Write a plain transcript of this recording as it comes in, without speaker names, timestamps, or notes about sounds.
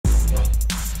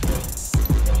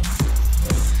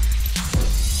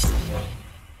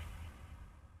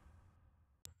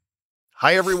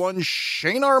Hi everyone,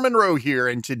 Shane R. Monroe here,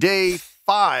 and today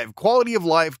 5 quality of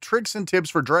life tricks and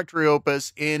tips for directory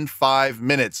Opus in 5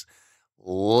 minutes.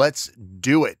 Let's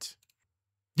do it.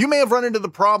 You may have run into the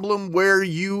problem where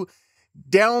you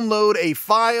download a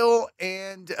file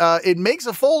and it makes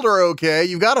a folder okay.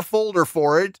 You've got a folder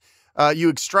for it. You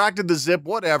extracted the zip,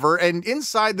 whatever, and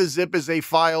inside the zip is a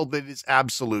file that is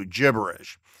absolute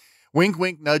gibberish. Wink,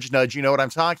 wink, nudge, nudge, you know what I'm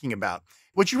talking about.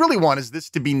 What you really want is this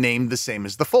to be named the same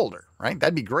as the folder, right?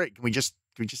 That'd be great. Can we just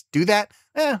do that?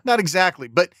 Not exactly,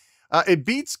 but it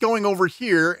beats going over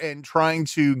here and trying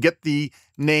to get the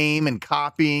name and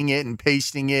copying it and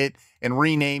pasting it and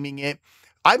renaming it.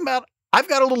 I've got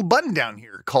a little button down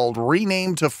here called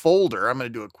Rename to Folder. I'm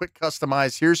going to do a quick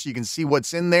customize here so you can see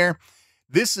what's in there.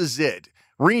 This is it.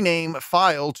 Rename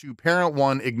file to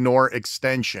parent1 ignore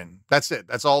extension. That's it.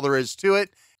 That's all there is to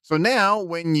it. So now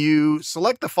when you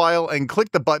select the file and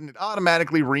click the button, it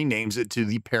automatically renames it to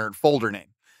the parent folder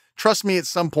name. Trust me, at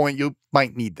some point you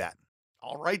might need that.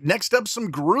 All right, next up, some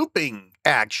grouping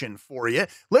action for you.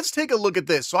 Let's take a look at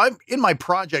this. So I'm in my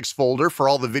projects folder for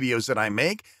all the videos that I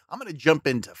make. I'm going to jump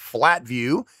into flat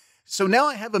view. So now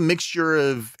I have a mixture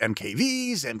of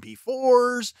MKVs,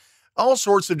 MP4s, all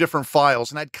sorts of different files,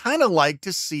 and I'd kind of like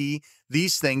to see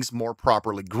these things more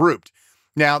properly grouped.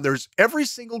 Now, there's every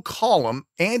single column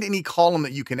and any column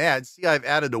that you can add. See, I've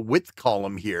added a width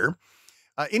column here.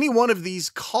 Any one of these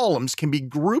columns can be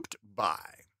grouped by.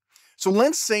 So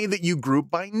let's say that you group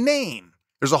by name.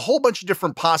 There's a whole bunch of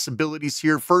different possibilities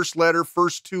here. First letter,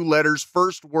 first 2 letters,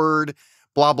 first word,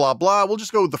 blah, blah, blah. We'll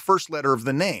just go with the first letter of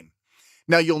the name.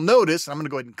 Now, you'll notice, and I'm going to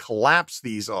go ahead and collapse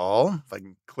these all, if I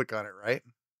can click on it right.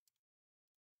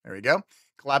 There we go.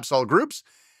 Collapse all groups.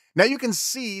 Now you can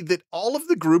see that all of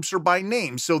the groups are by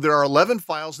name. So there are 11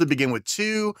 files that begin with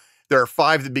 2, there are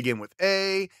 5 that begin with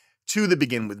A, 2 that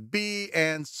begin with B,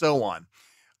 and so on.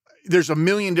 There's a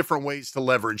million different ways to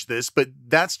leverage this, but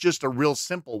that's just a real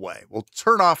simple way. We'll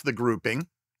turn off the grouping.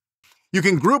 You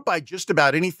can group by just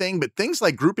about anything, but things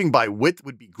like grouping by width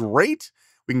would be great.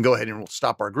 We can go ahead and we'll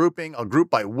stop our grouping. I'll group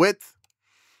by width.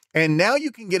 And now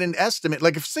you can get an estimate.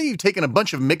 Like if say you've taken a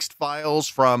bunch of mixed files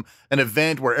from an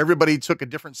event where everybody took a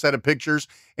different set of pictures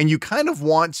and you kind of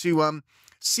want to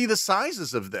see the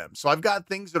sizes of them. So I've got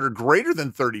things that are greater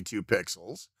than 32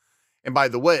 pixels. And by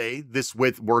the way, this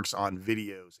width works on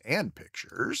videos and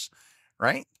pictures,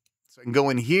 right? So I can go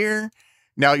in here.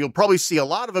 Now you'll probably see a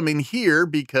lot of them in here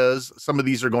because some of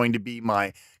these are going to be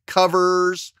my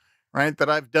covers, right, that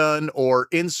I've done, or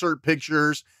insert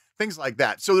pictures. Things like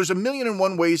that. So there's a million and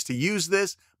one ways to use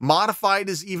this. Modified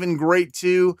is even great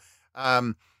too,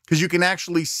 because you can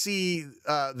actually see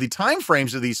the time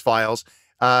frames of these files.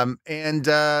 Right,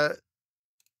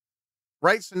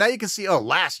 so now you can see, oh,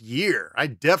 last year. I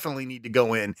definitely need to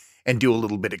go in and do a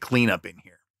little bit of cleanup in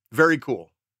here. Very cool.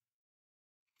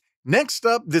 Next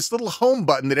up, this little home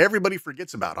button that everybody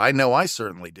forgets about. I know I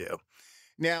certainly do.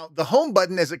 Now, the home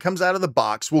button, as it comes out of the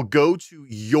box, will go to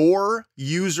your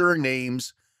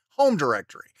username's home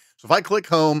directory. So if I click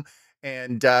home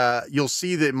and you'll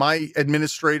see that my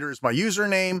administrator is my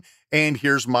username and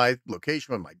here's my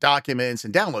location with my documents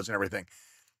and downloads and everything.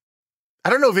 I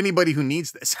don't know of anybody who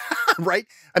needs this, right?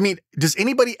 I mean, does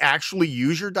anybody actually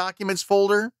use your documents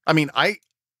folder? I mean,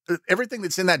 everything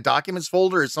that's in that documents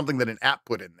folder is something that an app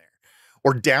put in there,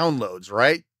 or downloads,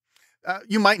 right?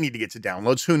 You might need to get to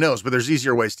downloads, who knows, but there's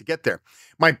easier ways to get there.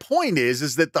 My point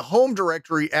is that the home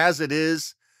directory as it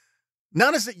is,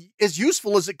 not as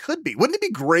useful as it could be. Wouldn't it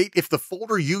be great if the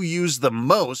folder you use the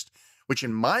most, which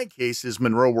in my case is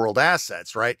Monroe World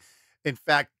Assets, right? In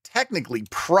fact, technically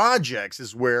projects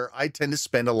is where I tend to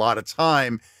spend a lot of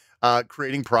time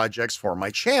creating projects for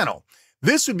my channel.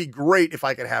 This would be great if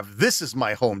I could have this as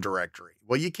my home directory.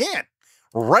 Well, you can't.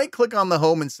 Right click on the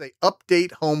home and say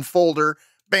update home folder.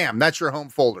 Bam, that's your home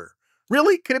folder.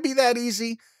 Really? Could it be that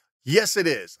easy? Yes, it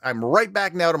is. I'm right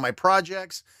back now to my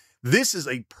projects. This is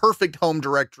a perfect home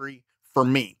directory for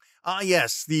me.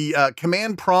 Yes, the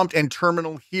command prompt and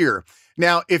terminal here.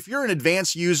 Now, if you're an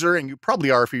advanced user, and you probably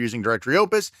are if you're using Directory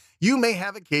Opus, you may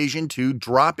have occasion to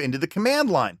drop into the command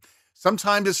line.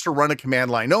 Sometimes it's to run a command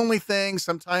line only thing.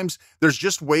 Sometimes there's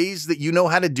just ways that you know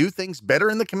how to do things better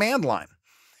in the command line.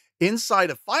 Inside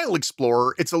a File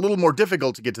Explorer, it's a little more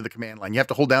difficult to get to the command line. You have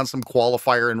to hold down some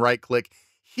qualifier and right click.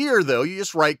 Here, though, you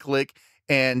just right click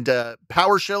and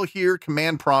PowerShell here,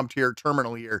 command prompt here,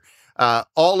 terminal here.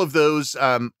 All of those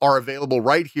are available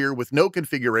right here with no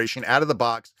configuration out of the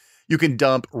box. You can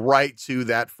dump right to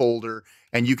that folder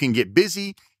and you can get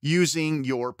busy using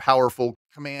your powerful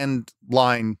command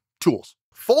line tools.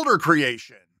 Folder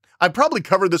creation. I've probably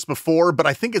covered this before, but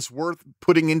I think it's worth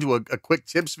putting into a quick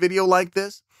tips video like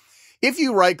this. If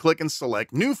you right click and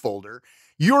select new folder,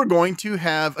 you're going to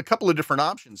have a couple of different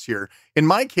options here. In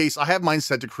my case, I have mine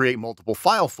set to create multiple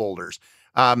file folders.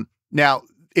 Now,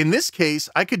 in this case,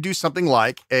 I could do something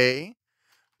like A,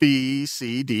 B,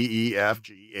 C, D, E, F,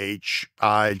 G, H,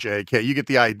 I, J, K. You get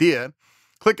the idea.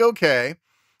 Click OK,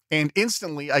 and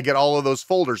instantly I get all of those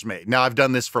folders made. Now, I've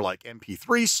done this for like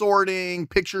MP3 sorting,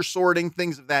 picture sorting,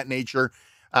 things of that nature.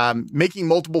 Making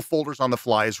multiple folders on the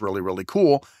fly is really, really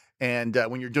cool. And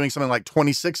when you're doing something like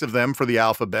 26 of them for the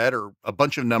alphabet or a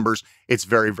bunch of numbers, it's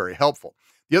very, very helpful.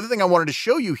 The other thing I wanted to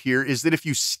show you here is that if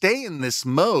you stay in this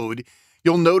mode,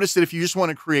 you'll notice that if you just want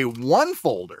to create one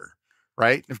folder,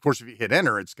 right? Of course, if you hit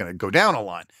enter, it's going to go down a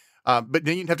line. But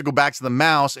then you'd have to go back to the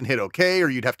mouse and hit OK, or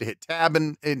you'd have to hit tab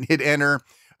and hit enter.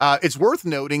 It's worth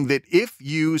noting that if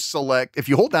you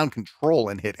hold down control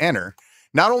and hit enter,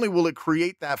 not only will it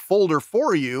create that folder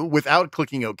for you without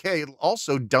clicking OK, it'll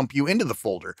also dump you into the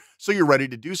folder. So you're ready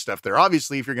to do stuff there.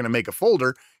 Obviously, if you're going to make a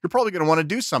folder, you're probably going to want to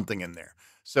do something in there.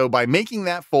 So by making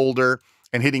that folder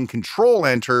and hitting control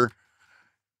enter,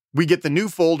 we get the new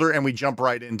folder and we jump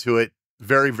right into it.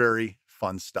 Very, very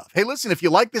fun stuff. Hey, listen, if you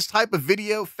like this type of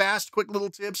video, fast, quick little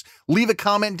tips, leave a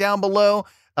comment down below.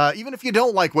 Even if you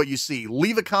don't like what you see,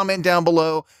 leave a comment down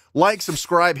below. Like,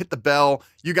 subscribe, hit the bell.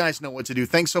 You guys know what to do.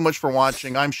 Thanks so much for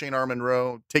watching. I'm Shane R.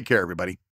 Monroe. Take care, everybody.